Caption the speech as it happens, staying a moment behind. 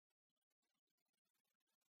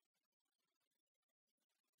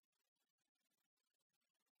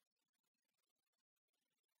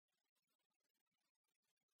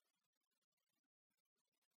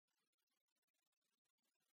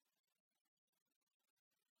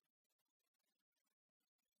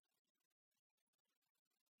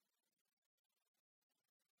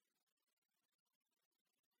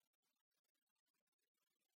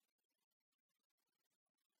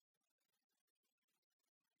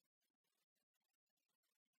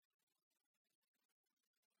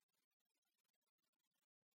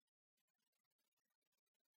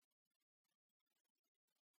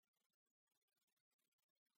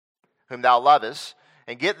whom thou lovest,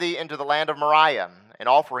 and get thee into the land of Moriah, and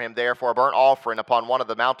offer him there for a burnt offering upon one of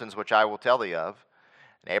the mountains which I will tell thee of.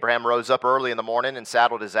 And Abraham rose up early in the morning, and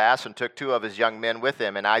saddled his ass, and took 2 of his young men with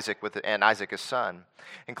him, and Isaac his son,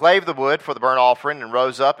 and clave the wood for the burnt offering, and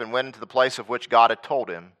rose up and went into the place of which God had told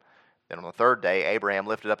him. Then on the 3rd day Abraham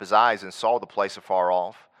lifted up his eyes, and saw the place afar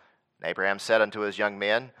off. And Abraham said unto his young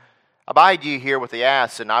men, Abide ye here with the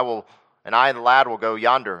ass, and I and the lad will go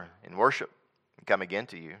yonder, and worship, and come again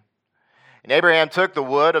to you. And Abraham took the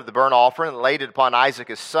wood of the burnt offering, and laid it upon Isaac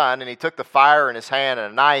his son, and he took the fire in his hand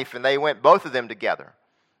and a knife, and they went both of them together.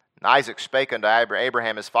 And Isaac spake unto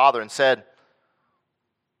Abraham his father, and said,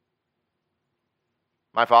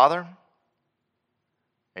 My father?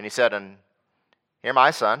 And he said, Here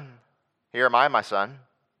my son, here am I, my son.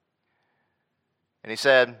 And he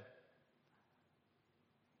said,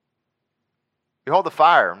 Behold the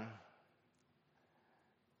fire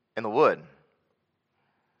and the wood,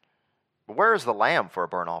 but where is the lamb for a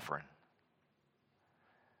burnt offering?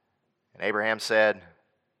 And Abraham said,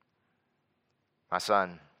 My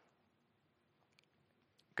son,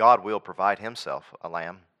 God will provide himself a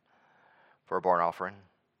lamb for a burnt offering.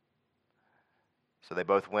 So they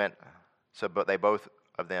went both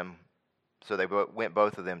of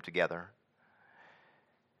them together.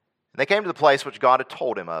 And they came to the place which God had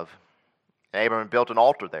told him of. And Abraham built an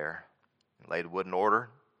altar there, and laid wood in order.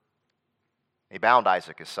 He bound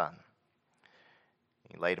Isaac his son.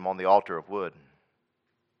 He laid him on the altar of wood.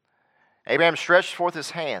 Abraham stretched forth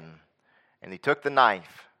his hand, and he took the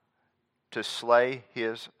knife to slay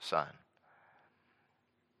his son.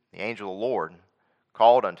 The angel of the Lord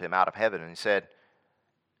called unto him out of heaven, and he said,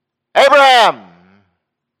 Abraham!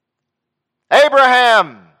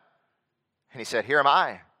 Abraham! And he said, Here am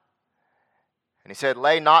I. And he said,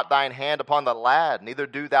 Lay not thine hand upon the lad, neither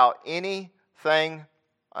do thou anything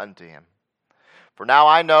unto him. For now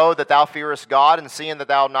I know that thou fearest God, and seeing that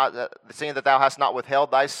thou hast not withheld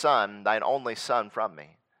thy son, thine only son, from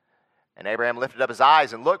me. And Abraham lifted up his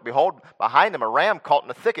eyes, and looked, behold, behind him a ram caught in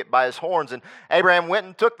a thicket by his horns. And Abraham went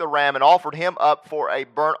and took the ram, and offered him up for a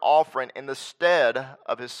burnt offering in the stead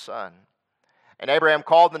of his son. And Abraham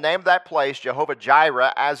called the name of that place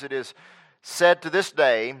Jehovah-Jireh, as it is said to this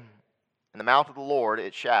day, In the mount of the Lord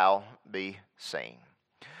it shall be seen.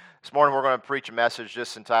 This morning we're going to preach a message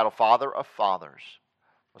just entitled, Father of Fathers.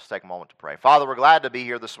 Let's take a moment to pray. Father, we're glad to be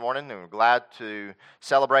here this morning, and we're glad to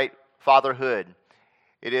celebrate fatherhood.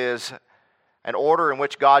 It is an order in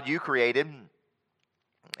which, God, you created,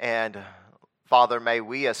 and Father, may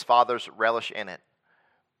we as fathers relish in it.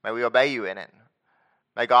 May we obey you in it.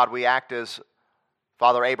 May, God, we act as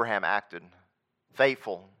Father Abraham acted,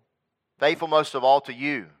 faithful most of all to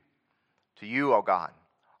you, O God,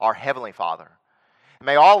 our Heavenly Father. And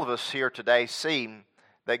may all of us here today see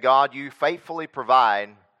that, God, you faithfully provide,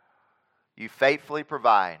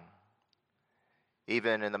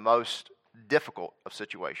 even in the most difficult of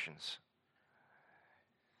situations.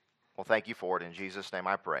 Well, thank you for it. In Jesus' name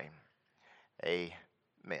I pray.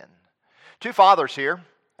 Amen. 2 fathers here.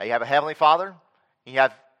 You have a Heavenly Father, and you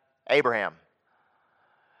have Abraham.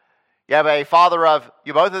 You have a father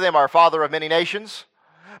both of them are a father of many nations.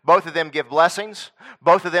 Both of them give blessings.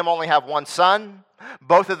 Both of them only have one son.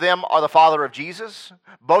 Both of them are the father of Jesus.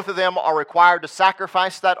 Both of them are required to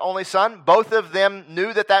sacrifice that only son. Both of them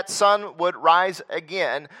knew that that son would rise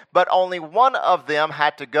again, but only one of them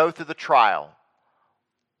had to go through the trial,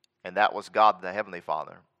 and that was God, the Heavenly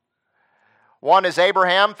Father. One is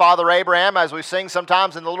Abraham, Father Abraham, as we sing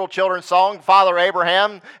sometimes in the little children's song, Father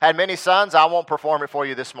Abraham had many sons. I won't perform it for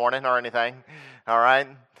you this morning or anything, all right?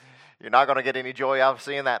 You're not going to get any joy out of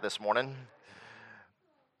seeing that this morning.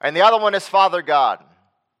 And the other one is Father God.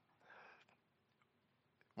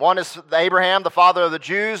 One is Abraham, the father of the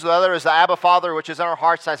Jews. The other is the Abba Father, which is in our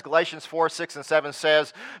hearts, as Galatians 4, 6, and 7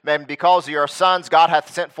 says, and because you are sons, God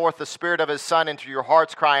hath sent forth the Spirit of His Son into your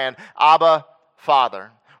hearts, crying, Abba, Father.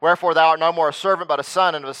 Wherefore thou art no more a servant, but a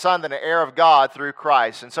son, and of a son, then an heir of God through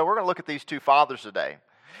Christ. And so we're going to look at these 2 fathers today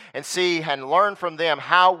and see and learn from them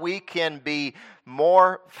how we can be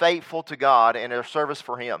more faithful to God in our service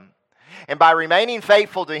for Him. And by remaining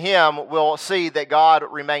faithful to Him, we'll see that God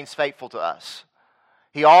remains faithful to us.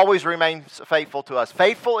 He always remains faithful to us.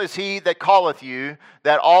 Faithful is He that calleth you,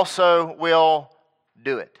 that also will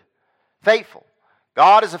do it. Faithful.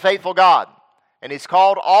 God is a faithful God, and He's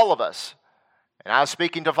called all of us. And I was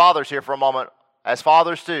speaking to fathers here for a moment, as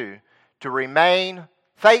fathers too, to remain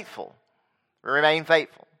faithful. Remain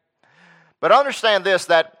faithful. But understand this,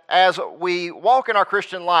 that as we walk in our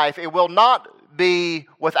Christian life, it will not be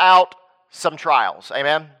without some trials.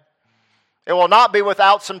 Amen? It will not be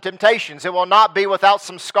without some temptations. It will not be without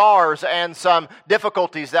some scars and some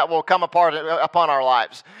difficulties that will come upon our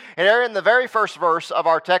lives. And there in the very first verse of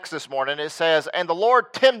our text this morning, it says, "And the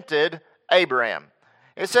Lord tempted Abraham."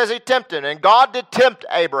 It says He tempted, and God did tempt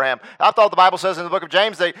Abraham. I thought the Bible says in the book of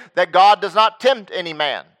James that God does not tempt any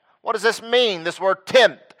man. What does this mean, this word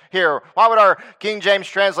tempt here? Why would our King James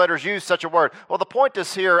translators use such a word? Well, the point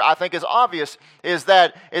is here, I think is obvious, is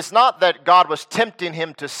that it's not that God was tempting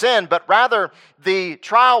him to sin, but rather the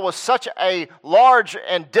trial was such a large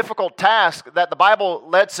and difficult task that the Bible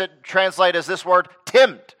lets it translate as this word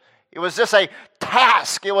tempt. It was just a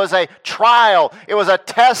task. It was a trial. It was a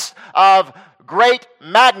test of great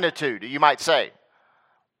magnitude, you might say.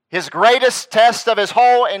 His greatest test of his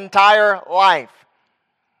whole entire life.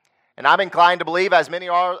 And I'm inclined to believe, as many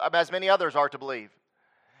others are to believe,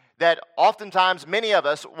 that oftentimes many of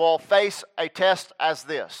us will face a test as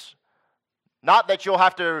this. Not that you'll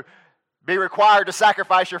have to be required to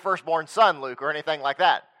sacrifice your firstborn son, Luke, or anything like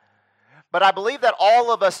that. But I believe that all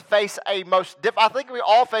of us face I think we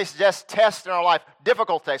all face just tests in our life,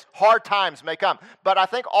 difficult tests, hard times may come. But I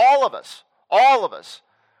think all of us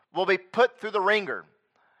will be put through the ringer.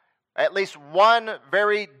 At least one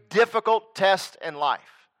very difficult test in life.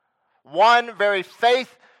 One very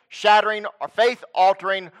faith-shattering or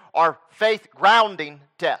faith-altering or faith-grounding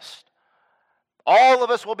test. All of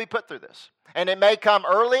us will be put through this. And it may come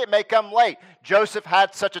early, it may come late. Joseph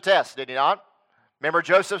had such a test, did he not? Remember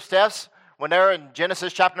Joseph's test? When they're in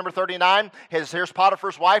Genesis chapter number 39, here's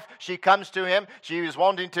Potiphar's wife. She comes to him. She was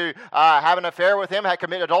wanting to have an affair with him, had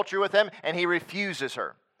committed adultery with him, and he refuses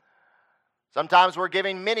her. Sometimes we're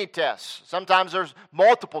giving many tests. Sometimes there's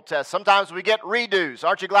multiple tests. Sometimes we get redos.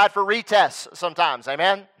 Aren't you glad for retests sometimes?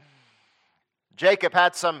 Amen? Jacob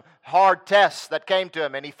had some hard tests that came to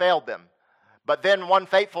him, and he failed them. But then one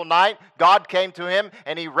fateful night, God came to him,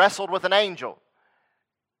 and he wrestled with an angel.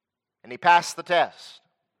 And he passed the test.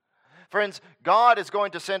 Friends, God is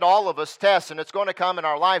going to send all of us tests, and it's going to come in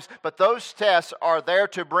our lives. But those tests are there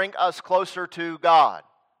to bring us closer to God.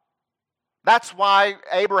 That's why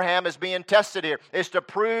Abraham is being tested here, is to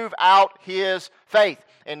prove out his faith.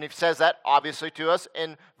 And he says that obviously to us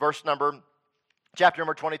in chapter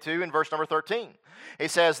number 22 and verse number 13. He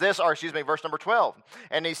says this, verse number 12.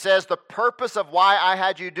 And he says, "The purpose of why I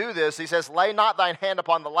had you do this," he says, "lay not thine hand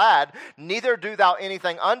upon the lad, neither do thou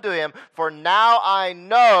anything unto him, for now I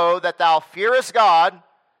know that thou fearest God,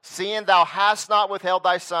 seeing thou hast not withheld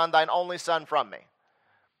thy son, thine only son, from me."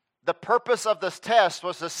 The purpose of this test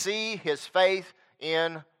was to see his faith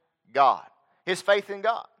in God. His faith in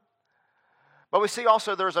God. But we see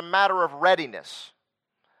also there's a matter of readiness.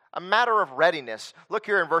 A matter of readiness. Look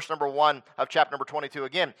here in verse number 1 of chapter number 22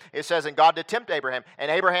 again. It says, "And God did tempt Abraham.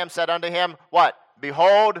 And Abraham said unto him," what?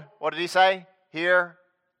 "Behold," what did he say? "Here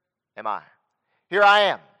am I." Here I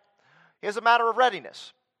am. Here's a matter of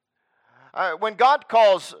readiness. When God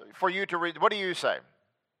calls for you to read, what do you say?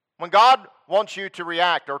 When God wants you to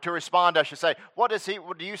react or to respond, I should say, what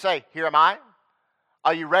do you say? "Here am I"?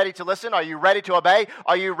 Are you ready to listen? Are you ready to obey?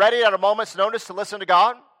 Are you ready at a moment's notice to listen to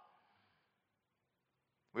God?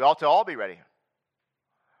 We ought to all be ready.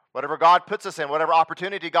 Whatever God puts us in, whatever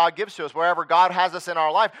opportunity God gives to us, wherever God has us in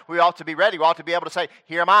our life, we ought to be ready. We ought to be able to say,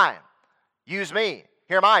 "Here am I. Use me.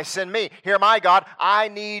 Here am I. Send me. Here am I, God. I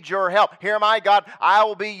need your help. Here am I, God. I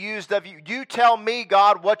will be used of you. You tell me,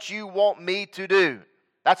 God, what you want me to do."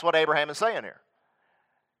 That's what Abraham is saying here.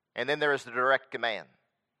 And then there is the direct command.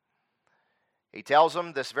 He tells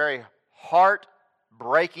them this very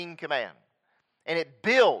heart-breaking command. And it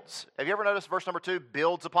builds. Have you ever noticed verse number 2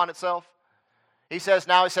 builds upon itself? He says,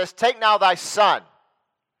 "Take now thy son."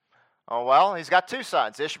 Oh, well, he's got two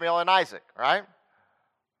sons, Ishmael and Isaac, right?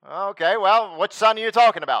 Okay, well, which son are you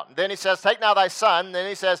talking about? And then he says, "Take now thy son." And then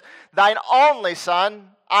he says, "Thine only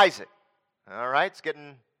son, Isaac." All right, it's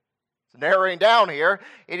narrowing down here.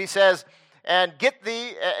 And he says, and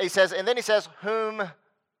then he says, "Whom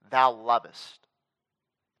thou lovest."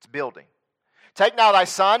 It's building. "Take now thy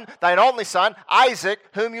son, thine only son, Isaac,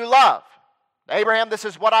 whom you love." Abraham, this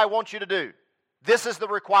is what I want you to do. This is the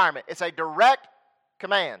requirement. It's a direct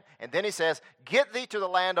command. And then he says, "Get thee to the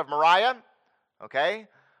land of Moriah." Okay?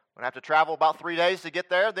 We're going to have to travel about 3 days to get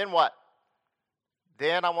there. Then what?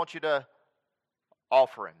 Then I want you to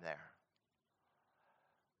offer him there.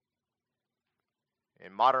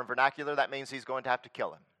 In modern vernacular, that means he's going to have to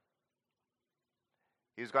kill him.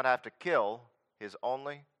 He's going to have to kill his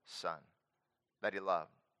only son that he loved.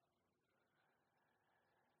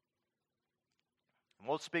 And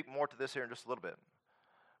we'll speak more to this here in just a little bit.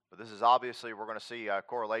 But this is obviously, we're going to see a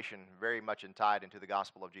correlation very much tied into the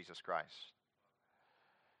gospel of Jesus Christ.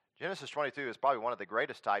 Genesis 22 is probably one of the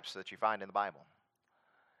greatest types that you find in the Bible.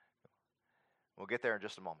 We'll get there in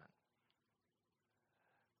just a moment.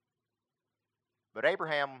 But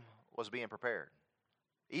Abraham was being prepared,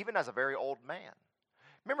 even as a very old man.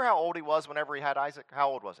 Remember how old he was whenever he had Isaac?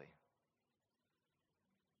 How old was he?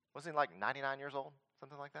 Wasn't he like 99 years old?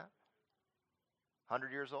 Something like that?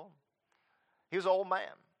 100 years old? He was an old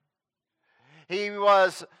man. He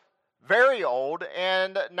was very old,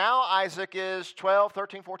 and now Isaac is 12,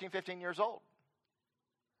 13, 14, 15 years old.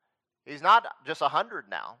 He's not just 100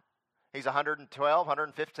 now. He's 112,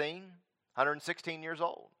 115, 116 years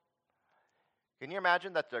old. Can you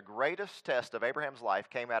imagine that the greatest test of Abraham's life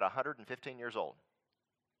came at 115 years old?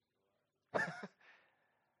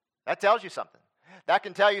 That tells you something. That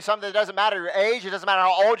can tell you something. That doesn't matter your age. It doesn't matter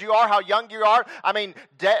how old you are, how young you are. I mean,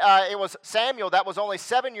 it was Samuel that was only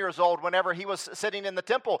 7 years old whenever he was sitting in the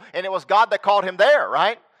temple, and it was God that called him there,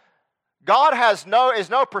 right? God is no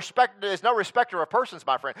respecter of persons,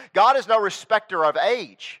 my friend. God is no respecter of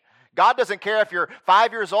age. God doesn't care if you're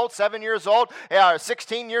 5 years old, 7 years old,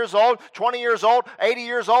 16 years old, 20 years old, 80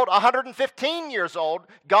 years old, 115 years old.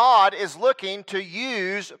 God is looking to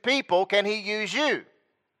use people. Can He use you?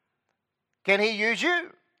 Can He use you?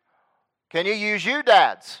 Can He use you,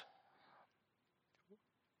 dads?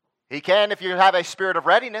 He can if you have a spirit of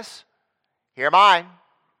readiness. Here am I.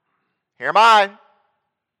 Here am I.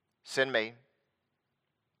 Send me.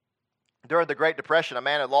 During the Great Depression, a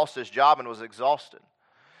man had lost his job and was exhausted.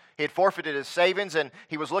 He had forfeited his savings and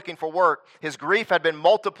he was looking for work. His grief had been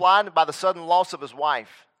multiplied by the sudden loss of his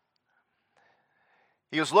wife.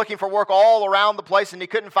 He was looking for work all around the place and he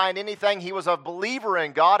couldn't find anything. He was a believer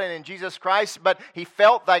in God and in Jesus Christ, but he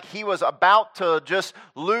felt like he was about to just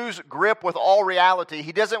lose grip with all reality.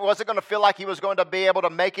 He wasn't going to feel like he was going to be able to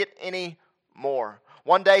make it anymore.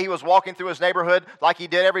 One day he was walking through his neighborhood like he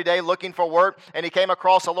did every day looking for work, and he came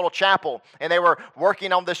across a little chapel, and they were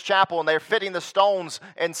working on this chapel, and they were fitting the stones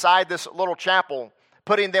inside this little chapel,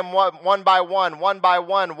 putting them one by one, one by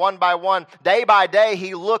one, one by one. Day by day,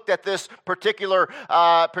 he looked at this particular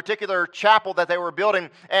chapel that they were building,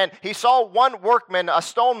 and he saw one workman, a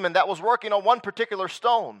stoneman, that was working on one particular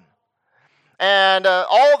stone. And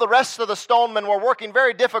all the rest of the stonemen were working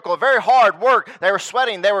very difficult, very hard work. They were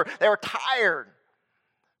sweating. They were tired.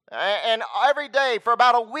 And every day for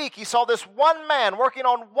about a week, he saw this one man working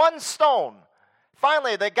on one stone.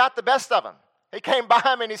 Finally, they got the best of him. He came by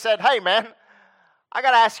him and he said, "Hey, man, I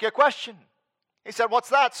got to ask you a question." He said, "What's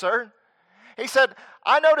that, sir?" He said,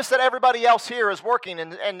 "I noticed that everybody else here is working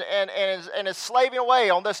and is slaving away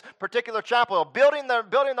on this particular chapel, building their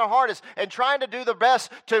hardest and trying to do the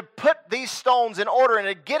best to put these stones in order and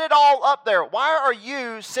to get it all up there. Why are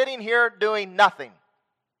you sitting here doing nothing?"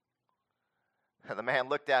 And the man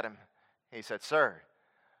looked at him. He said, "Sir,"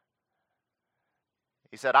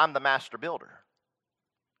 he said, "I'm the master builder."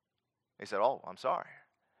 He said, "Oh, I'm sorry."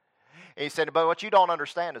 He said, "But what you don't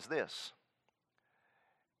understand is this."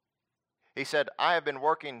 He said, "I have been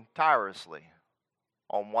working tirelessly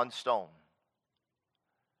on one stone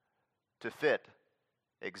to fit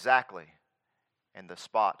exactly in the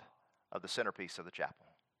spot of the centerpiece of the chapel."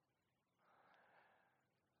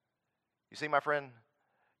 You see, my friend,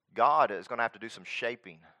 God is going to have to do some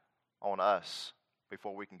shaping on us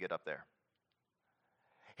before we can get up there.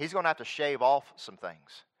 He's going to have to shave off some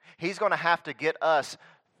things. He's going to have to get us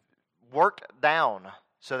worked down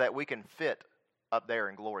so that we can fit up there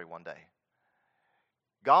in glory one day.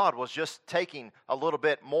 God was just taking a little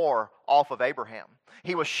bit more off of Abraham.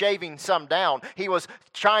 He was shaving some down. He was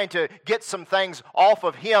trying to get some things off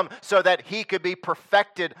of him so that he could be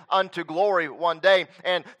perfected unto glory one day.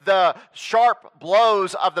 And the sharp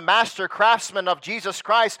blows of the master craftsman of Jesus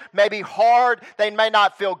Christ may be hard. They may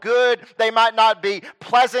not feel good. They might not be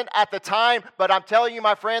pleasant at the time. But I'm telling you,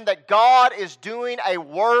 my friend, that God is doing a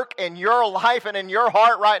work in your life and in your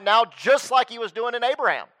heart right now, just like He was doing in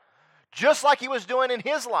Abraham. Just like He was doing in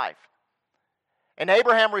his life. And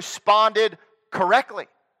Abraham responded correctly.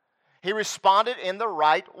 He responded in the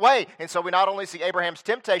right way. And so we not only see Abraham's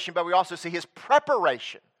temptation, but we also see his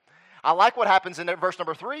preparation. I like what happens in verse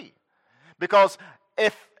number 3. Because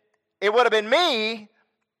if it would have been me,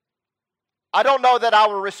 I don't know that I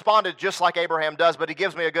would have responded just like Abraham does, but he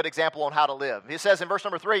gives me a good example on how to live. He says in verse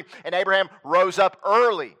number 3, "And Abraham rose up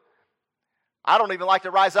early." I don't even like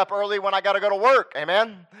to rise up early when I got to go to work.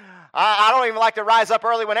 Amen? I don't even like to rise up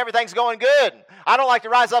early when everything's going good. I don't like to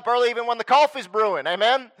rise up early even when the coffee's brewing.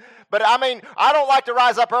 Amen? But I don't like to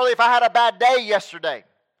rise up early if I had a bad day yesterday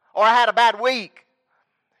or I had a bad week.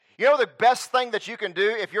 You know the best thing that you can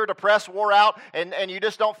do if you're depressed, wore out, and you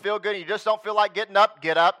just don't feel good, and you just don't feel like getting up?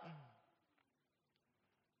 Get up.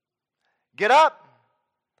 Get up.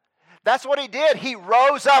 That's what he did. He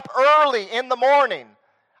rose up early in the morning.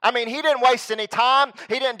 I mean, he didn't waste any time.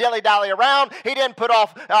 He didn't dilly-dally around. He didn't put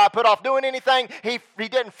off doing anything. He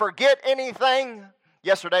didn't forget anything.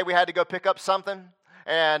 Yesterday we had to go pick up something,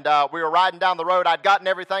 and we were riding down the road. I'd gotten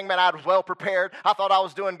everything, man. I was well prepared. I thought I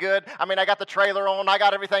was doing good. I mean, I got the trailer on. I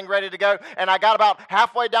got everything ready to go, and I got about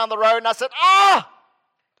halfway down the road, and I said, I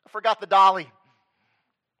forgot the dolly.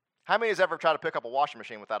 How many has ever tried to pick up a washing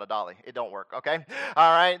machine without a dolly? It don't work, okay?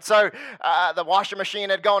 All right, so the washing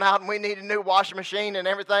machine had gone out, and we needed a new washing machine and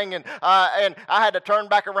everything, and I had to turn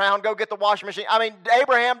back around, go get the washing machine. I mean,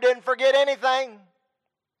 Abraham didn't forget anything.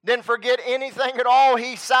 Didn't forget anything at all.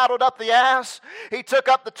 He saddled up the ass. He took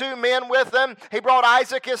up the 2 men with him. He brought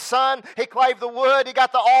Isaac, his son. He clave the wood. He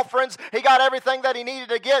got the offerings. He got everything that he needed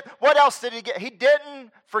to get. What else did he get? He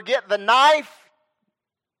didn't forget the knife.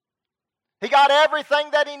 He got everything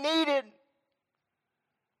that he needed.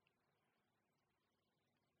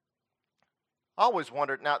 I always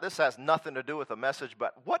wondered, now this has nothing to do with the message,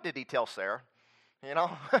 but what did he tell Sarah? You know?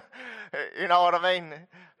 You know what I mean?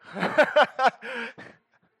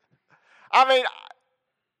 I mean,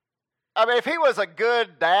 if he was a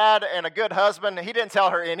good dad and a good husband, he didn't tell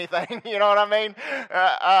her anything. You know what I mean?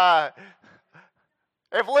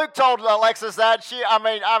 If Luke told Alexis that, she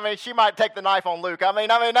might take the knife on Luke. That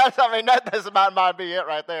might be it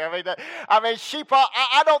right there.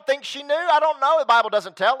 I don't think she knew. I don't know. The Bible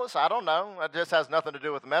doesn't tell us. I don't know. It just has nothing to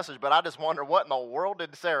do with the message. But I just wonder, what in the world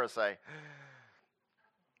did Sarah say?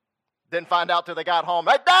 Didn't find out till they got home.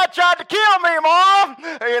 Hey, Dad tried to kill me, Mom.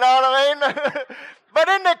 You know what I mean? But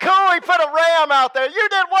isn't it cool? He put a ram out there. You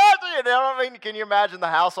did what? You know what I mean? Can you imagine the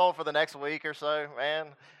household for the next week or so? Man,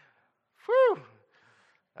 whew.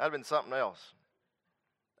 That'd have been something else.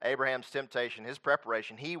 Abraham's temptation, his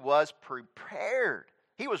preparation, he was prepared.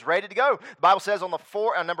 He was ready to go. The Bible says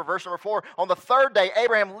verse number 4, on the 3rd day,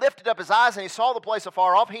 Abraham lifted up his eyes and he saw the place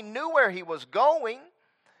afar off. He knew where he was going.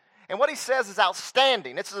 And what he says is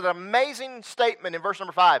outstanding. This is an amazing statement in verse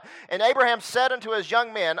number 5. And Abraham said unto his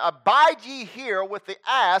young men, abide ye here with the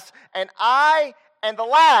ass, and I and the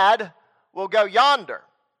lad will go yonder.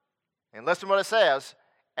 And listen to what it says,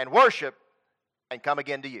 and worship and come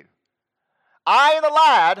again to you. I and the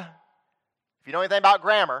lad, if you know anything about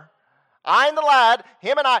grammar, I and the lad,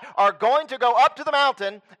 him and I, are going to go up to the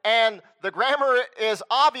mountain, and the grammar is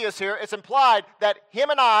obvious here. It's implied that him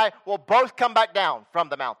and I will both come back down from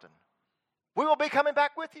the mountain. We will be coming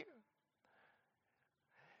back with you.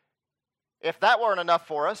 If that weren't enough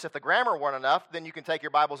for us, if the grammar weren't enough, then you can take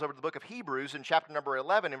your Bibles over to the book of Hebrews in chapter number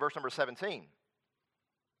 11 and verse number 17.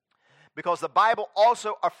 Because the Bible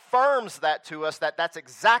also affirms that to us, that that's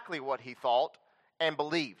exactly what he thought and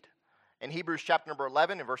believed. In Hebrews chapter number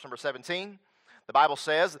 11 and verse number 17, the Bible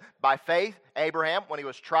says, by faith, Abraham, when he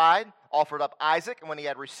was tried, offered up Isaac, and when he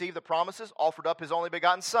had received the promises, offered up his only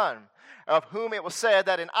begotten son, of whom it was said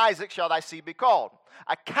that in Isaac shall thy seed be called.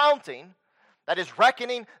 Accounting, that is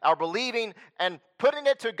reckoning or believing and putting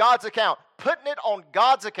it to God's account, putting it on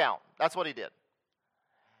God's account. That's what he did.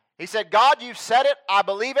 He said, God, you've said it, I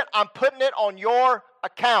believe it, I'm putting it on your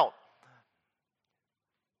account.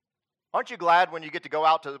 Aren't you glad when you get to go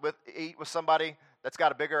out to eat with somebody that's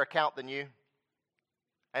got a bigger account than you?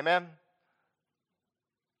 Amen?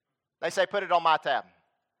 They say, put it on my tab.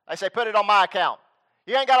 They say, put it on my account.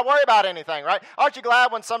 You ain't got to worry about anything, right? Aren't you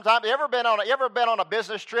glad when sometimes, you ever been on a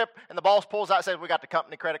business trip and the boss pulls out and says, we got the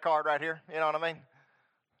company credit card right here? You know what I mean?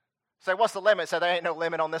 Say, what's the limit? Say, there ain't no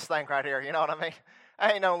limit on this thing right here. You know what I mean?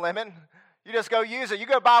 There ain't no limit. You just go use it. You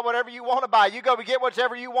go buy whatever you want to buy. You go get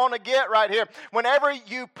whatever you want to get right here. Whenever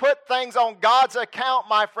you put things on God's account,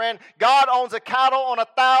 my friend, God owns a cattle on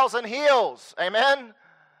 1,000 hills. Amen?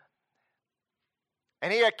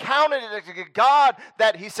 And he accounted it to God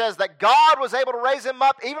that he says that God was able to raise him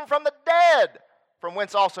up even from the dead, from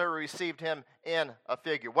whence also he received him in a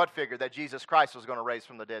figure. What figure? That Jesus Christ was going to raise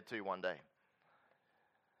from the dead too one day.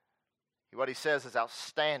 What he says is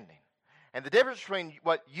outstanding. And the difference between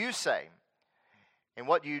what you say and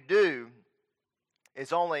what you do is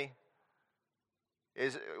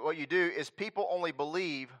people only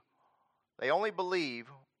believe, they only believe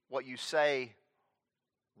what you say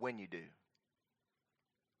when you do.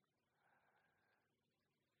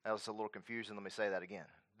 That was a little confusing. Let me say that again.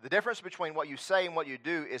 The difference between what you say and what you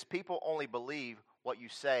do is people only believe what you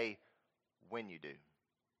say when you do.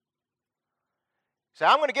 Say,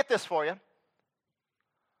 I'm going to get this for you.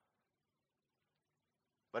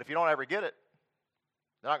 But if you don't ever get it,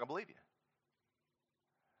 they're not going to believe you.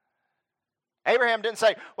 Abraham didn't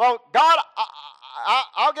say, well, God,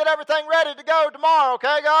 I'll get everything ready to go tomorrow,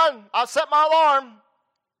 okay, God? I'll set my alarm.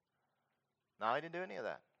 No, he didn't do any of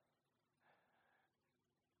that.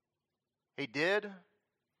 He did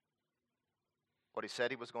what he said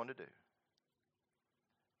he was going to do.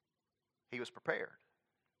 He was prepared.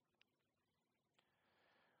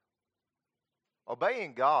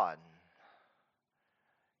 Obeying God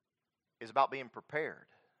is about being prepared,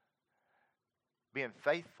 being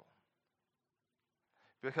faithful.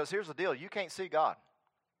 Because here's the deal, you can't see God.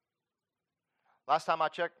 Last time I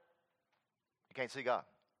checked, you can't see God.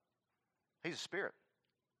 He's a spirit.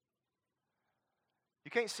 You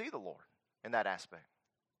can't see the Lord in that aspect.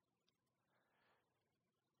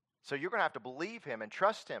 So you're going to have to believe Him and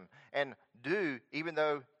trust Him and do even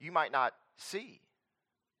though you might not see.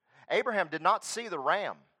 Abraham did not see the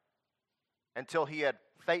ram until he had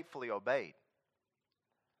faithfully obeyed.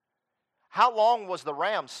 How long was the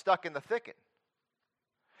ram stuck in the thicket?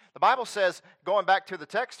 The Bible says, going back to the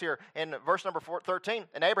text here in verse number 13,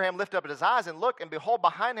 and Abraham lifted up his eyes and looked, and behold,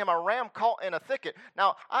 behind him a ram caught in a thicket.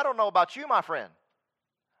 Now, I don't know about you, my friend,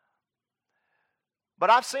 but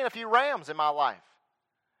I've seen a few rams in my life.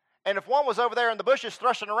 And if one was over there in the bushes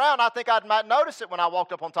threshing around, I think I might notice it when I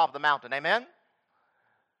walked up on top of the mountain. Amen?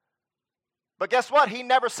 But guess what? He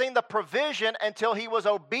never seen the provision until he was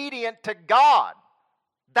obedient to God.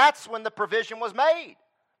 That's when the provision was made.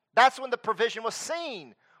 That's when the provision was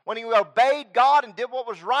seen. When he obeyed God and did what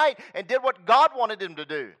was right and did what God wanted him to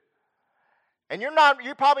do. And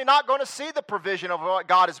you're probably not going to see the provision of what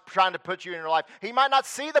God is trying to put you in your life. He might not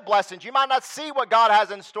see the blessings. You might not see what God has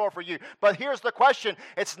in store for you. But here's the question.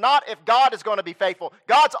 It's not if God is going to be faithful.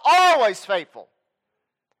 God's always faithful.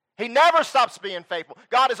 He never stops being faithful.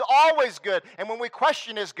 God is always good. And when we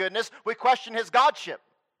question His goodness, we question His Godship.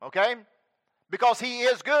 Okay? Because He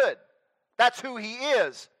is good. That's who He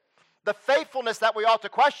is. The faithfulness that we ought to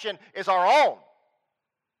question is our own.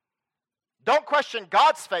 Don't question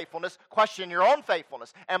God's faithfulness, question your own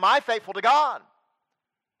faithfulness. Am I faithful to God?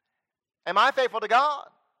 Am I faithful to God?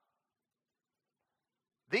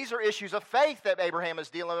 These are issues of faith that Abraham is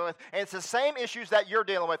dealing with, and it's the same issues that you're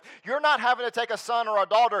dealing with. You're not having to take a son or a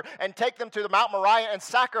daughter and take them to the Mount Moriah and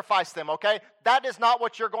sacrifice them, okay? That is not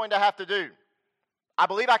what you're going to have to do. I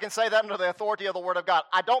believe I can say that under the authority of the Word of God.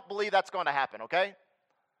 I don't believe that's going to happen, okay?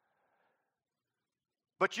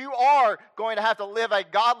 But you are going to have to live a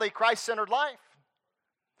godly, Christ-centered life.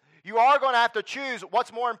 You are going to have to choose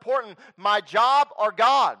what's more important, my job or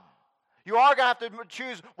God. You are going to have to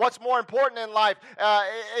choose what's more important in life.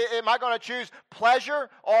 Am I going to choose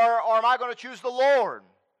pleasure or am I going to choose the Lord?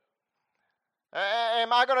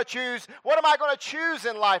 Am I going to choose, what am I going to choose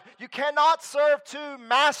in life? You cannot serve two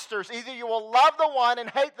masters. Either you will love the one and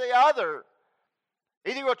hate the other.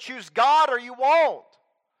 Either you will choose God or you won't.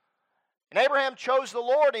 And Abraham chose the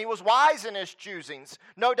Lord, and he was wise in his choosings.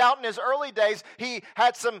 No doubt in his early days, he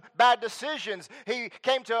had some bad decisions. He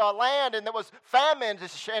came to a land, and there was famine,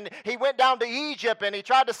 and he went down to Egypt, and he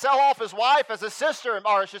tried to sell off his wife as a sister, or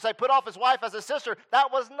I should say, put off his wife as a sister.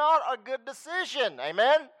 That was not a good decision.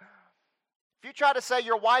 Amen? If you try to say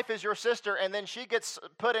your wife is your sister, and then she gets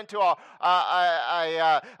put into to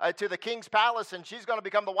the king's palace, and she's going to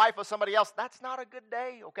become the wife of somebody else, that's not a good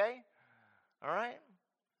day, okay? All right?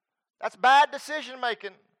 That's bad decision making.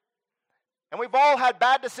 And we've all had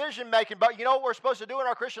bad decision making, but you know what we're supposed to do in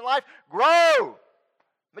our Christian life? Grow.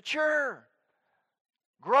 Mature.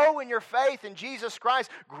 Grow in your faith in Jesus Christ.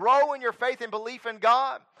 Grow in your faith and belief in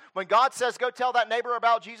God. When God says, go tell that neighbor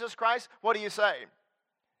about Jesus Christ, what do you say?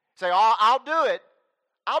 Say, oh, I'll do it.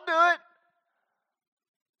 I'll do it.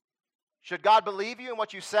 Should God believe you in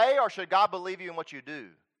what you say, or should God believe you in what you do?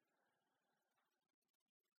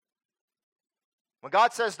 When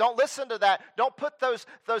God says, don't listen to that, don't put those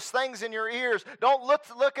things in your ears, don't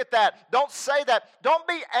look at that, don't say that, don't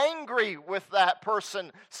be angry with that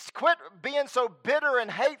person, quit being so bitter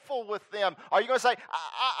and hateful with them. Are you going to say,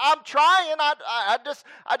 I'm trying, I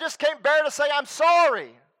just can't bear to say I'm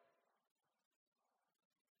sorry?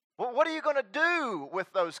 Well, what are you going to do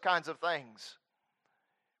with those kinds of things?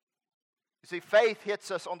 You see, faith hits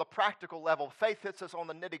us on the practical level. Faith hits us on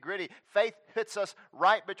the nitty-gritty. Faith hits us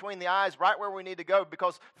right between the eyes, right where we need to go,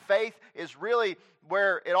 because faith is really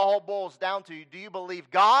where it all boils down to. Do you believe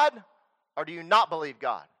God or do you not believe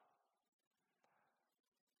God?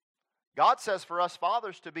 God says for us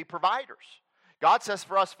fathers to be providers. God says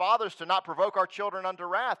for us fathers to not provoke our children unto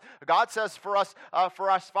wrath. God says for us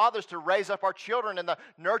fathers to raise up our children in the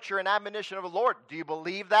nurture and admonition of the Lord. Do you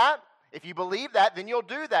believe that? If you believe that, then you'll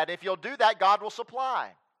do that. If you'll do that, God will supply.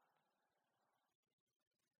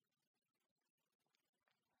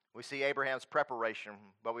 We see Abraham's preparation,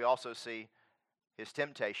 but we also see his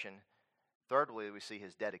temptation. Thirdly, we see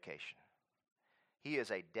his dedication. He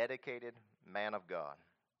is a dedicated man of God.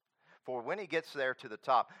 For when he gets there to the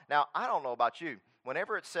top. Now, I don't know about you.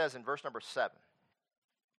 Whenever it says in verse number 7,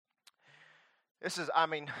 this has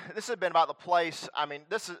been about the place.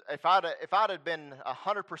 If I'd have been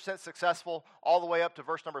 100% successful all the way up to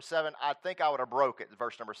verse number 7, I think I would have broke it,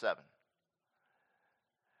 verse number 7.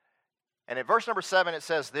 And in verse number 7 it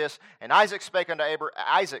says this, and Isaac spake unto Abraham,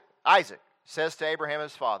 Isaac says to Abraham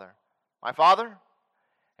his father, my father?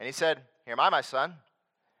 And he said, here am I, my son.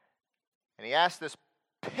 And he asked this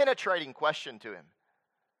penetrating question to him.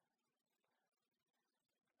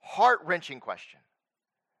 Heart-wrenching question.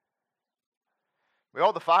 We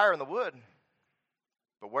hold the fire and the wood,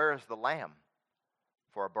 but where is the lamb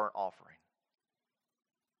for a burnt offering?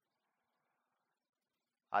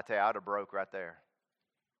 I tell you, I'd have broke right there.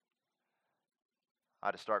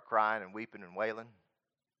 I'd have started crying and weeping and wailing.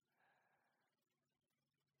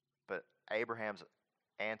 But Abraham's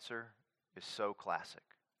answer is so classic.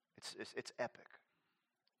 It's epic.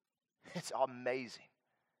 It's amazing.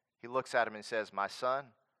 He looks at him and says, my son,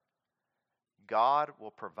 God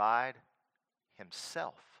will provide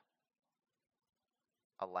himself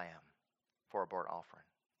a lamb for a burnt offering.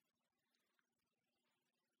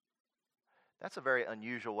 That's a very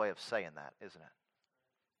unusual way of saying that, isn't it?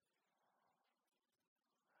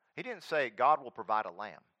 He didn't say God will provide a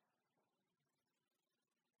lamb.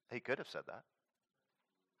 He could have said that.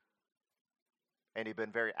 And he'd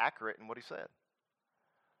been very accurate in what he said.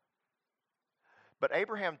 But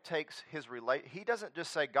Abraham takes he doesn't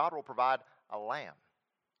just say God will provide a lamb.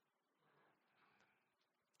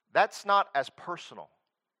 That's not as personal.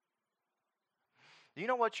 Do you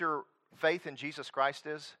know what your faith in Jesus Christ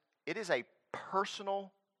is? It is a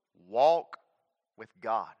personal walk with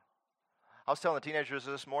God. I was telling the teenagers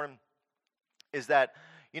this morning is that,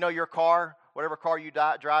 your car, whatever car you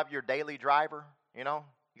drive, your daily driver, you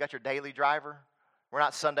got your daily driver. We're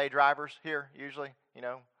not Sunday drivers here usually,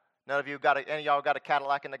 None of you any of y'all got a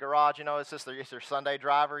Cadillac in the garage, it's just it's your Sunday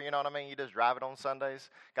driver, you know what I mean? You just drive it on Sundays.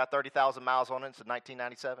 Got 30,000 miles on it since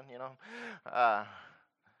 1997,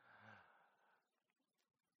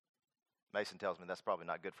 Mason tells me that's probably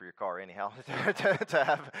not good for your car anyhow, to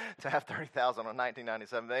have 30,000 on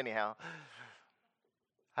 1997, but anyhow.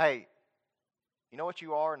 Hey, you know what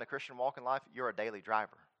you are in the Christian walk in life? You're a daily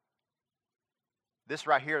driver. This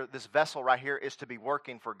right here, this vessel right here is to be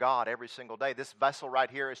working for God every single day. This vessel right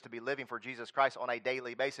here is to be living for Jesus Christ on a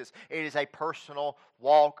daily basis. It is a personal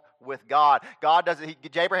walk with God.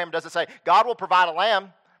 Abraham doesn't say, God will provide a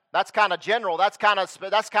lamb. That's kind of general. That's kind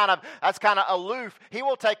of aloof. He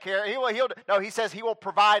will take care. He says he will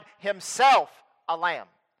provide himself a lamb.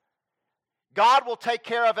 God will take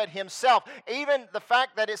care of it himself. Even the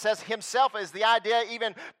fact that it says himself is the idea,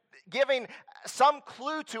 even giving some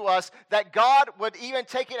clue to us that God would even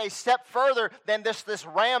take it a step further than this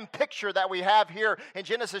ram picture that we have here in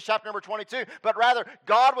Genesis chapter number 22. But rather,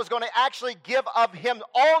 God was going to actually give of him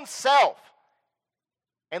own self.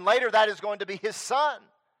 And later that is going to be his son,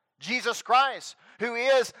 Jesus Christ, who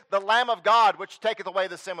is the Lamb of God, which taketh away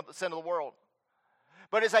the sin of the world.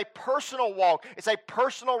 But it's a personal walk. It's a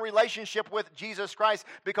personal relationship with Jesus Christ,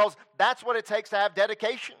 because that's what it takes to have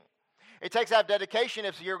dedication. It takes to have dedication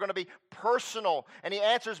if you're going to be personal. And he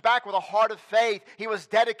answers back with a heart of faith. He was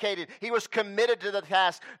dedicated. He was committed to the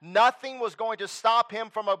task. Nothing was going to stop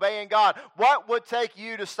him from obeying God. What would take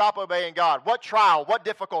you to stop obeying God? What trial? What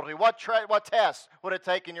difficulty? What test would it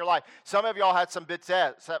take in your life? Some of y'all had some big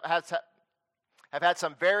tests, have had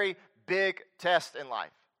some very big tests in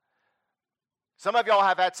life. Some of y'all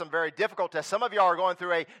have had some very difficult tests. Some of y'all are going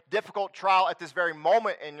through a difficult trial at this very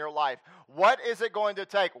moment in your life. What is it going to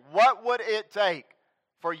take? What would it take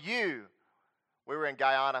for you? We were in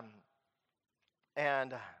Guyana,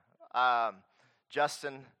 and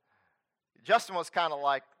Justin was kind of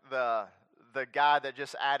like the guy that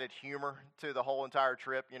just added humor to the whole entire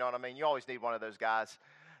trip. You know what I mean? You always need one of those guys.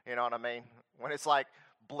 You know what I mean? When it's like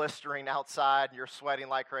blistering outside and you're sweating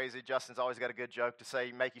like crazy, Justin's always got a good joke to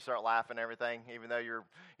say, make you start laughing and everything, even though you're,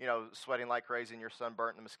 sweating like crazy and you're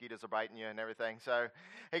sunburnt and the mosquitoes are biting you and everything. So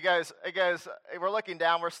he goes, we're looking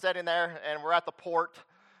down, we're sitting there, and we're at the port,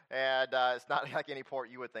 and it's not like any port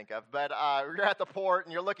you would think of, but you're at the port,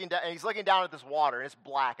 and you're looking down, and he's looking down at this water, and it's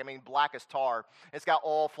black. I mean, black as tar. It's got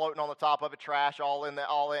oil floating on the top of it, trash all in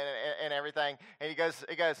and everything. And he goes,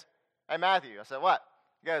 hey, Matthew. I said, what?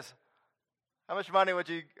 He goes, How much money would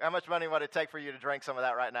it take for you to drink some of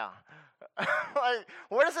that right now? Like,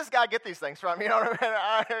 where does this guy get these things from? You know what I mean?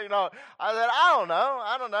 I said, I don't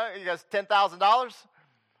know. He goes, $10,000?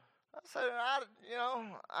 I said, I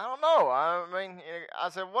don't know. I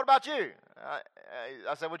said, what about you?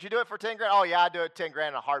 I said, would you do it for 10 grand? Oh yeah, I'd do it 10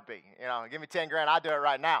 grand in a heartbeat. Give me 10 grand, I'd do it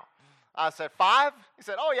right now. I said, 5? He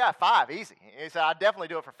said, oh, yeah, 5, easy. He said, I'd definitely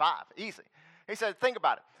do it for 5, easy. He said, think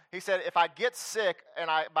about it. He said, if I get sick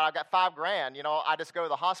but I got $5,000, I just go to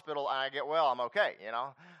the hospital and I get well, I'm okay,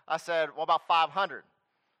 I said, what about 500?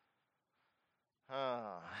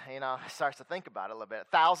 He starts to think about it a little bit.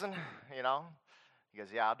 1,000, He goes,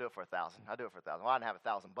 yeah, I'll do it for 1,000. I'll do it for 1,000. Well, I didn't have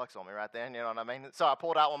 $1,000 on me right then, you know what I mean? So I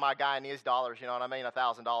pulled out one of my Guyanese dollars, you know what I mean?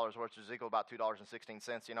 $1,000, which is equal to about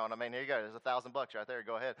 $2.16, you know what I mean? Here you go. There's $1,000 right there.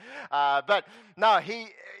 Go ahead. But no,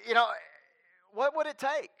 what would it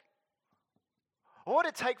take? What would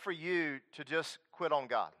it take for you to just quit on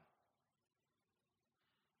God?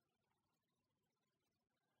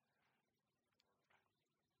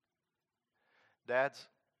 Dads,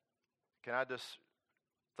 can I just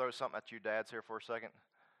throw something at you dads here for a second?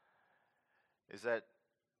 Is that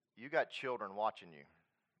you got children watching you.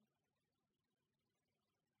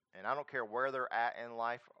 And I don't care where they're at in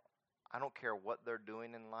life. I don't care what they're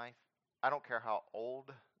doing in life. I don't care how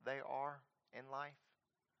old they are in life.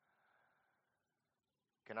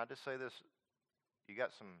 Can I just say this? You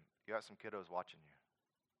got some kiddos watching you.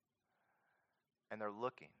 And they're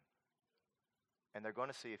looking. And they're going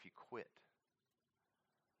to see if you quit.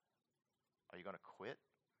 Are you going to quit?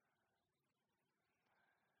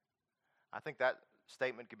 I think that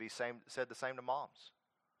statement could be said the same to moms.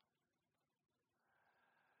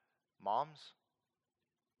 Moms,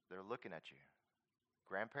 they're looking at you.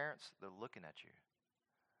 Grandparents, they're looking at you.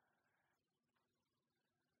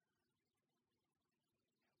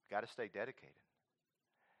 You've got to stay dedicated.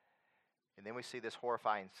 And then we see this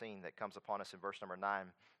horrifying scene that comes upon us in verse number 9.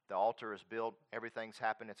 The altar is built. Everything's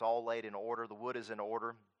happened. It's all laid in order. The wood is in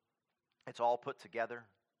order. It's all put together.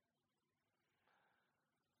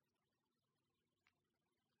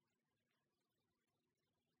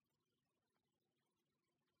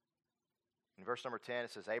 In verse number 10,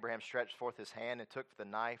 it says, Abraham stretched forth his hand and took the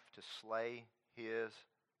knife to slay his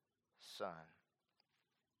son.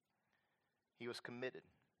 He was committed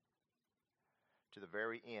to the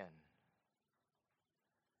very end.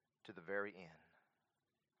 To the very end.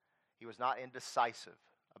 He was not indecisive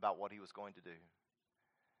about what he was going to do,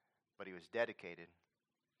 but he was dedicated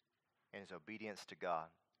in his obedience to God.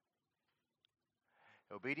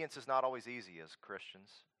 Obedience is not always easy as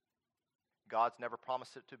Christians. God's never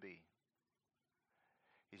promised it to be.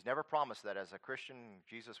 He's never promised that as a Christian,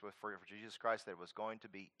 for Jesus Christ, that it was going to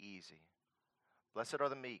be easy. Blessed are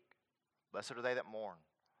the meek. Blessed are they that mourn.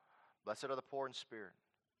 Blessed are the poor in spirit.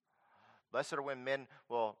 Blessed are when men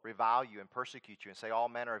will revile you and persecute you and say all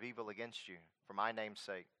manner of evil against you for my name's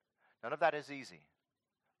sake. None of that is easy.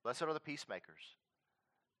 Blessed are the peacemakers.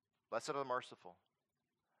 Blessed are the merciful.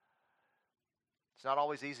 It's not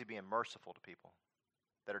always easy being merciful to people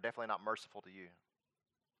that are definitely not merciful to you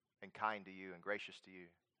and kind to you and gracious to you.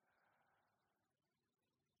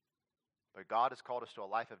 But God has called us to a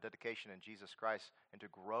life of dedication in Jesus Christ and to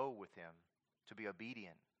grow with Him, to be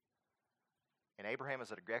obedient. And Abraham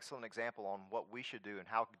is an excellent example on what we should do and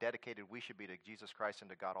how dedicated we should be to Jesus Christ and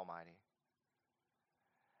to God Almighty.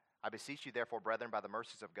 I beseech you, therefore, brethren, by the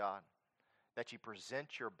mercies of God, that ye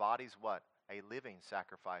present your bodies what? A living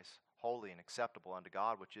sacrifice, holy and acceptable unto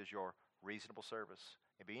God, which is your reasonable service.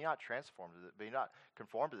 And be not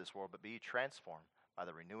conformed to this world, but be ye transformed by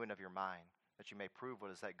the renewing of your mind, that you may prove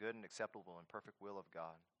what is that good and acceptable and perfect will of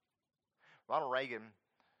God. Ronald Reagan,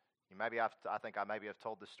 I think I maybe have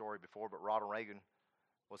told this story before, but Ronald Reagan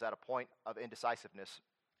was at a point of indecisiveness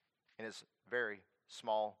in his very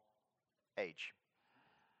small age.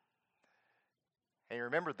 And he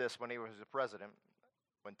remembered this when he was the president,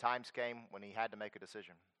 when times came when he had to make a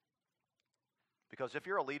decision. Because if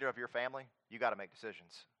you're a leader of your family, you got to make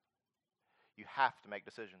decisions. You have to make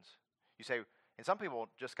decisions. You say, and some people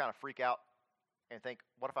just kind of freak out and think,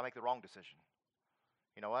 what if I make the wrong decision?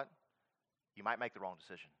 You know what? You might make the wrong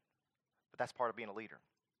decision. But that's part of being a leader.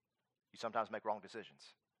 You sometimes make wrong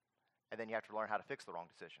decisions. And then you have to learn how to fix the wrong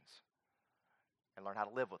decisions. And learn how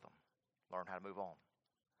to live with them. Learn how to move on.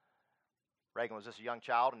 Reagan was just a young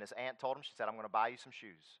child, and his aunt told him, she said, I'm going to buy you some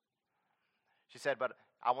shoes. She said, but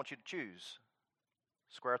I want you to choose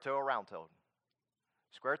square toe or round toe.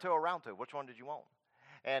 Square toe or round toe, which one did you want?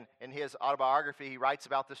 And in his autobiography, he writes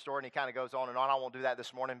about this story, and he kind of goes on and on. I won't do that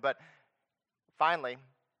this morning, but finally,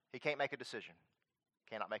 he can't make a decision.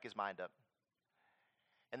 Cannot make his mind up.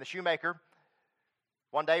 And the shoemaker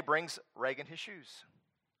one day brings Reagan his shoes.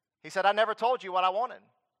 He said, I never told you what I wanted.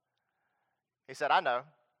 He said, I know.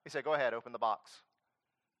 He said, go ahead, open the box.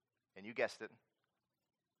 And you guessed it.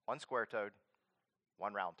 One square-toed,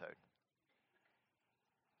 one round-toed.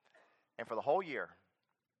 And for the whole year,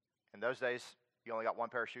 in those days, you only got one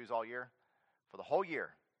pair of shoes all year. For the whole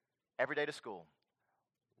year, every day to school,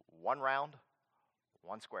 one round,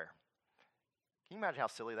 one square. Can you imagine how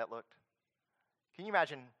silly that looked? Can you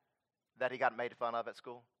imagine that he got made fun of at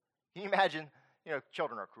school? Can you imagine,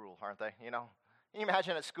 children are cruel, aren't they, Can you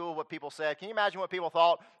imagine at school what people said? Can you imagine what people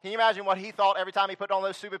thought? Can you imagine what he thought every time he put on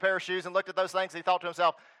those stupid pair of shoes and looked at those things? He thought to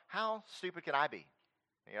himself, how stupid can I be?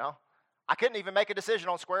 I couldn't even make a decision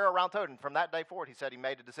on square or round toed. And from that day forward, he said he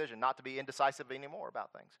made a decision not to be indecisive anymore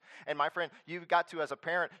about things. And my friend, you've got to, as a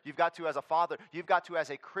parent, you've got to, as a father, you've got to, as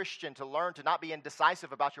a Christian, to learn to not be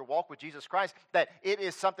indecisive about your walk with Jesus Christ, that it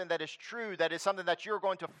is something that is true, that is something that you're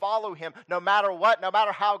going to follow him no matter what, no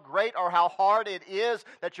matter how great or how hard it is,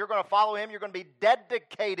 that you're going to follow him. You're going to be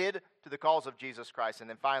dedicated to the cause of Jesus Christ. And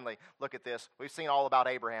then finally, look at this. We've seen all about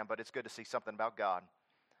Abraham, but it's good to see something about God.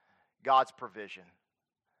 God's provision.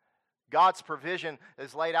 God's provision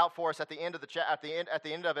is laid out for us at the end of at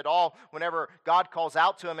the end of it all. Whenever God calls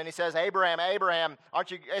out to him and he says, "Abraham, Abraham,"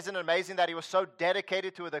 isn't it amazing that he was so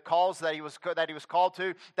dedicated to the calls that he was called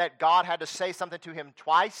to that God had to say something to him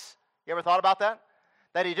twice? You ever thought about that?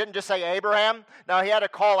 That he didn't just say Abraham. No, he had to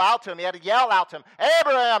call out to him. He had to yell out to him,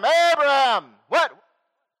 "Abraham, Abraham!" What?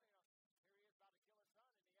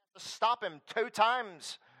 To stop him 2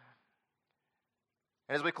 times.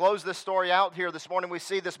 And as we close this story out here this morning, we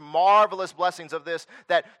see this marvelous blessings of this,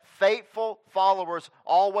 that faithful followers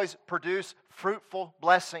always produce fruitful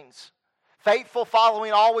blessings. Faithful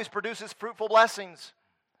following always produces fruitful blessings.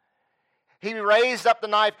 He raised up the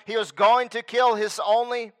knife. He was going to kill his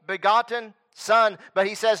only begotten son, but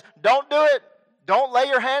he says, "Don't do it. Don't lay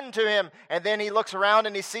your hand to him." And then he looks around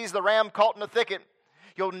and he sees the ram caught in a thicket.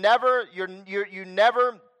 You never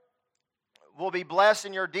will be blessed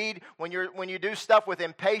in your deed when you do stuff with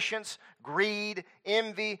impatience, greed,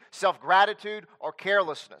 envy, self-gratitude, or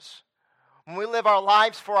carelessness. When we live our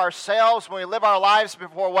lives for ourselves, when we live our lives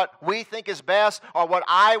for what we think is best, or what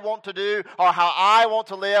I want to do, or how I want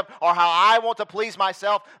to live, or how I want to please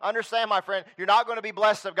myself, understand, my friend, you're not going to be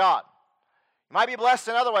blessed of God. You might be blessed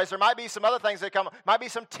in other ways. There might be some other things that come, might be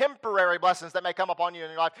some temporary blessings that may come upon you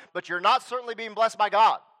in your life, but you're not certainly being blessed by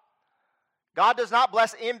God. God does not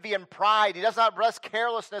bless envy and pride. He does not bless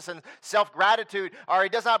carelessness and self-gratitude, or He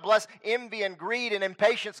does not bless envy and greed and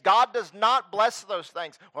impatience. God does not bless those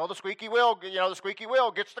things. Well, the squeaky wheel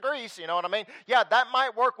gets the grease, you know what I mean? Yeah, that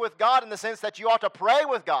might work with God in the sense that you ought to pray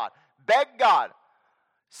with God, beg God,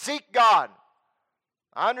 seek God.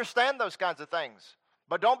 I understand those kinds of things.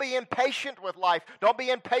 But don't be impatient with life. Don't be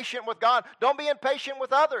impatient with God. Don't be impatient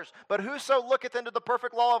with others. But whoso looketh into the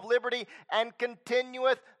perfect law of liberty and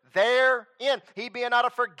continueth therein, he being not a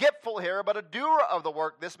forgetful hearer, but a doer of the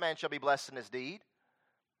work, this man shall be blessed in his deed.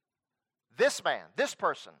 This man, this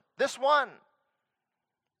person, this one.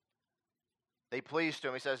 They pleased to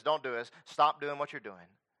him. He says, don't do this. Stop doing what you're doing.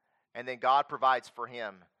 And then God provides for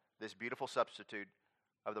him this beautiful substitute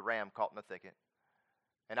of the ram caught in the thicket.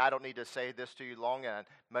 And I don't need to say this to you long, and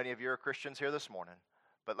many of you are Christians here this morning.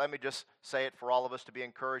 But let me just say it for all of us to be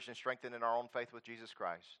encouraged and strengthened in our own faith with Jesus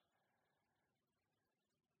Christ.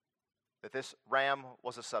 That this ram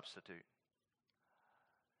was a substitute.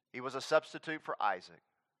 He was a substitute for Isaac.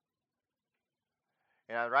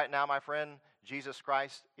 And right now, my friend, Jesus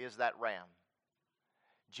Christ is that ram.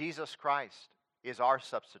 Jesus Christ is our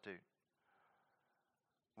substitute.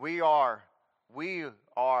 We are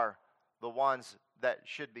the ones that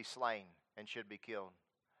should be slain and should be killed.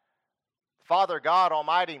 Father God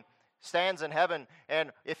Almighty stands in heaven,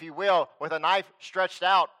 and if you will, with a knife stretched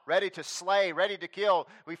out, ready to slay, ready to kill.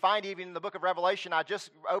 We find even in the book of Revelation, I just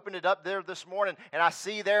opened it up there this morning, and I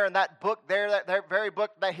see there in that book there, that very book,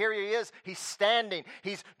 that here he is, he's standing,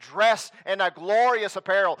 he's dressed in a glorious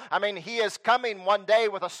apparel. I mean, he is coming one day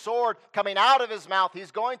with a sword coming out of his mouth. He's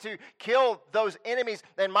going to kill those enemies.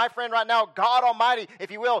 And my friend, right now, God Almighty, if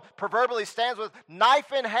you will, proverbially stands with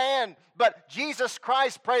knife in hand, but Jesus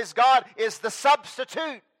Christ, praise God, is the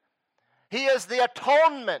substitute. He is the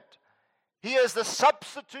atonement. He is the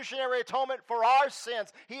substitutionary atonement for our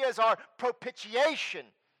sins. He is our propitiation,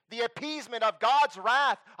 the appeasement of God's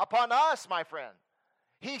wrath upon us, my friend.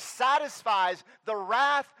 He satisfies the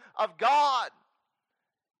wrath of God.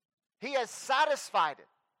 He has satisfied it.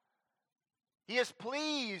 He is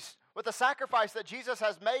pleased with the sacrifice that Jesus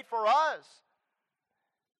has made for us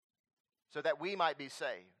so that we might be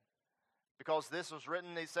saved. Because this was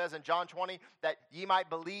written, he says in John 20, that ye might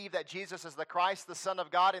believe that Jesus is the Christ, the Son of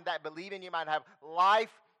God, and that believing you might have life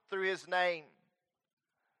through his name.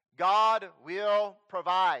 God will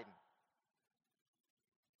provide.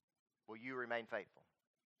 Will you remain faithful?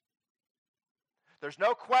 There's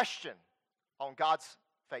no question on God's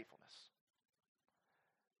faithfulness.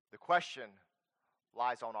 The question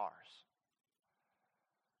lies on ours.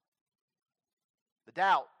 The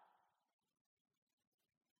doubt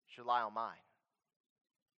should lie on mine.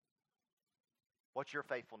 What's your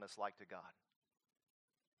faithfulness like to God?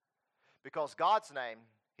 Because God's name,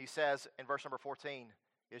 he says in verse number 14,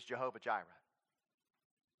 is Jehovah Jireh.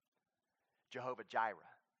 Jehovah Jireh.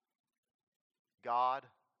 God,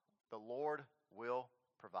 the Lord, will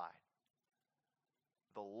provide.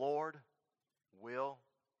 The Lord will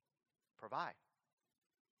provide.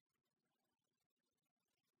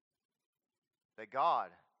 That God,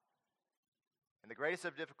 in the greatest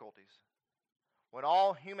of difficulties, when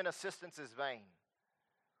all human assistance is vain,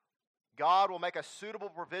 God will make a suitable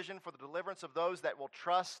provision for the deliverance of those that will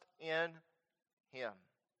trust in Him.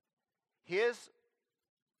 His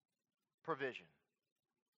provision.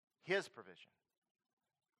 His provision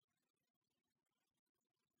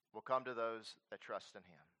will come to those that trust in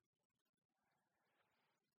Him.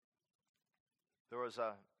 There was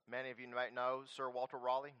many of you might know Sir Walter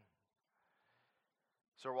Raleigh.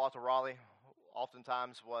 Sir Walter Raleigh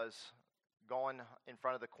oftentimes was going in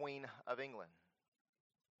front of the Queen of England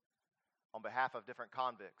on behalf of different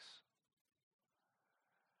convicts,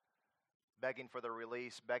 begging for their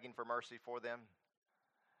release, begging for mercy for them.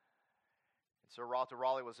 And Sir Walter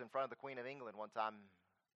Raleigh was in front of the Queen of England one time,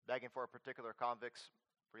 begging for a particular convict's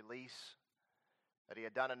release, that he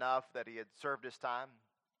had done enough, that he had served his time.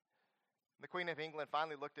 And the Queen of England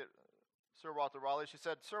finally looked at Sir Walter Raleigh. She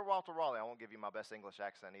said, Sir Walter Raleigh, I won't give you my best English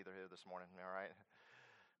accent either here this morning, all right?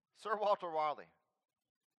 Sir Walter Raleigh,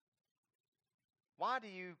 why do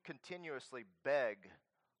you continuously beg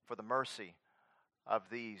for the mercy of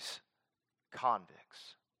these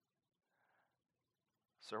convicts?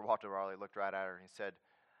 Sir Walter Raleigh looked right at her and he said,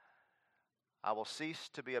 I will cease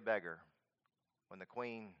to be a beggar when the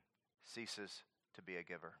Queen ceases to be a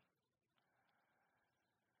giver.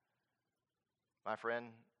 My friend,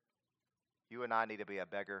 you and I need to be a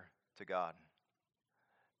beggar to God,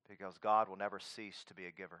 because God will never cease to be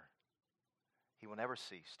a giver. He will never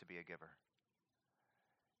cease to be a giver.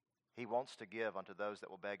 He wants to give unto those that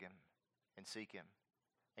will beg Him and seek Him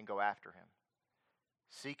and go after Him.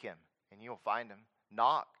 Seek Him and you'll find Him.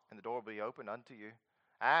 Knock and the door will be opened unto you.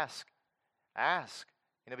 Ask and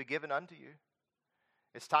it'll be given unto you.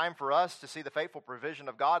 It's time for us to see the faithful provision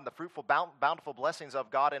of God and the fruitful, bountiful blessings of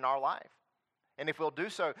God in our life. And if we'll do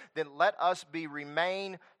so, then let us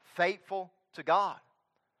remain faithful to God.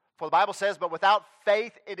 For the Bible says, but without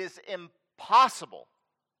faith it is impossible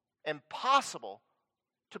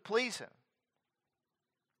to please Him.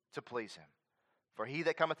 To please Him. For he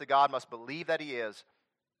that cometh to God must believe that He is,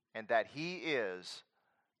 and that He is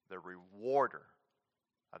the rewarder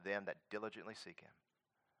of them that diligently seek Him.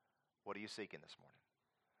 What are you seeking this morning?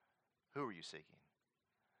 Who are you seeking?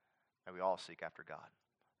 May we all seek after God.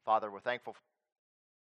 Father, we're thankful